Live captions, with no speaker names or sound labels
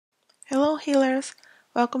Hello, healers.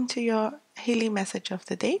 Welcome to your healing message of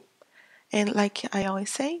the day. And like I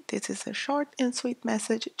always say, this is a short and sweet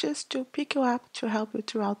message just to pick you up, to help you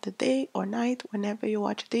throughout the day or night, whenever you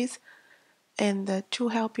watch this, and to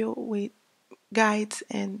help you with guides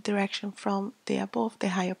and direction from the above, the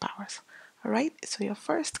higher powers. All right. So your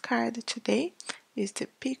first card today is the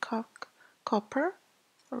Peacock Copper.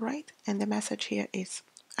 All right. And the message here is: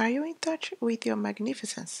 Are you in touch with your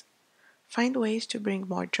magnificence? Find ways to bring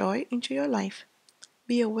more joy into your life.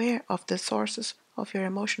 Be aware of the sources of your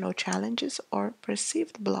emotional challenges or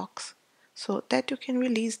perceived blocks so that you can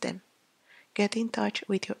release them. Get in touch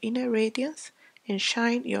with your inner radiance and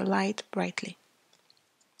shine your light brightly.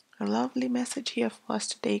 A lovely message here for us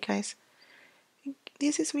today, guys.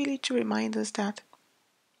 This is really to remind us that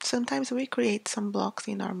sometimes we create some blocks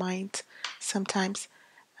in our minds. Sometimes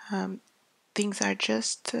um, things are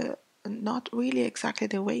just not really exactly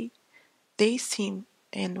the way they seem,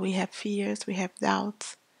 and we have fears, we have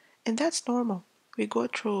doubts, and that's normal. We go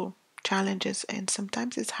through challenges, and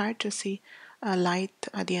sometimes it's hard to see a light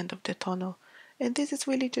at the end of the tunnel. And this is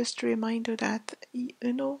really just a reminder that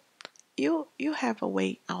you have a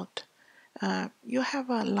way out. You have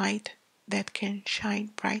a light that can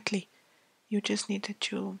shine brightly. You just needed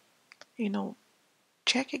to, you know,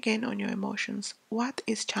 check again on your emotions. What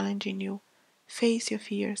is challenging you? Face your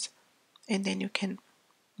fears, and then you can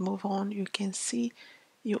move on. You can see,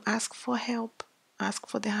 you ask for help, ask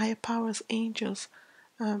for the higher powers, angels,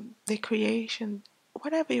 the creation,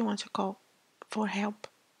 whatever you want to call for help,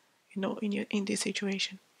 in this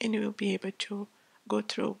situation, and you will be able to go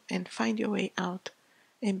through and find your way out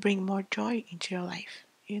and bring more joy into your life.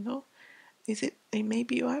 Is it? And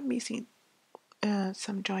maybe you are missing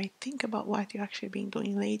some joy. Think about what you actually been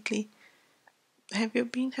doing lately. Have you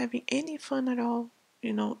been having any fun at all?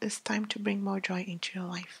 It's time to bring more joy into your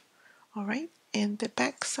life. All right. And the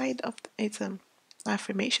back side of it's an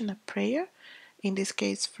affirmation, a prayer, in this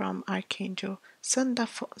case from Archangel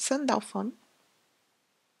Sandalphon.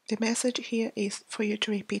 The message here is for you to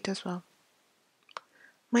repeat as well.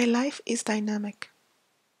 My life is dynamic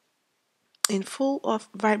and full of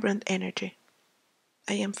vibrant energy.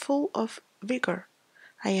 I am full of vigor.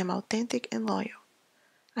 I am authentic and loyal.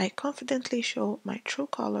 I confidently show my true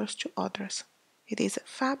colors to others. It is a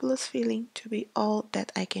fabulous feeling to be all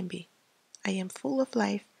that I can be. I am full of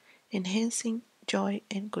life, enhancing joy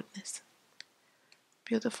and goodness.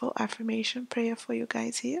 Beautiful affirmation prayer for you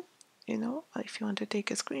guys here. If you want to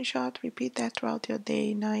take a screenshot, repeat that throughout your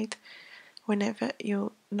day, night, whenever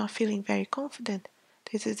you're not feeling very confident.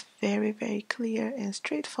 This is very, very clear and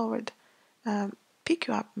straightforward. Pick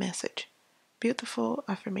you up message. Beautiful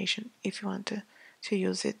affirmation if you want to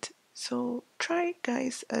use it. So try,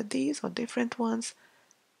 guys, these or different ones.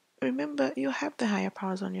 Remember, you have the higher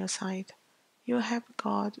powers on your side. You have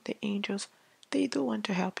God, the angels. They do want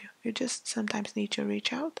to help you. You just sometimes need to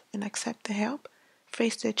reach out and accept the help,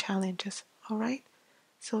 face the challenges. All right?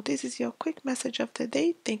 So this is your quick message of the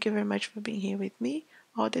day. Thank you very much for being here with me.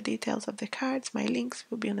 All the details of the cards, my links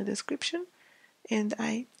will be in the description. And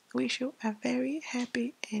I wish you a very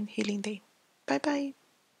happy and healing day. Bye bye.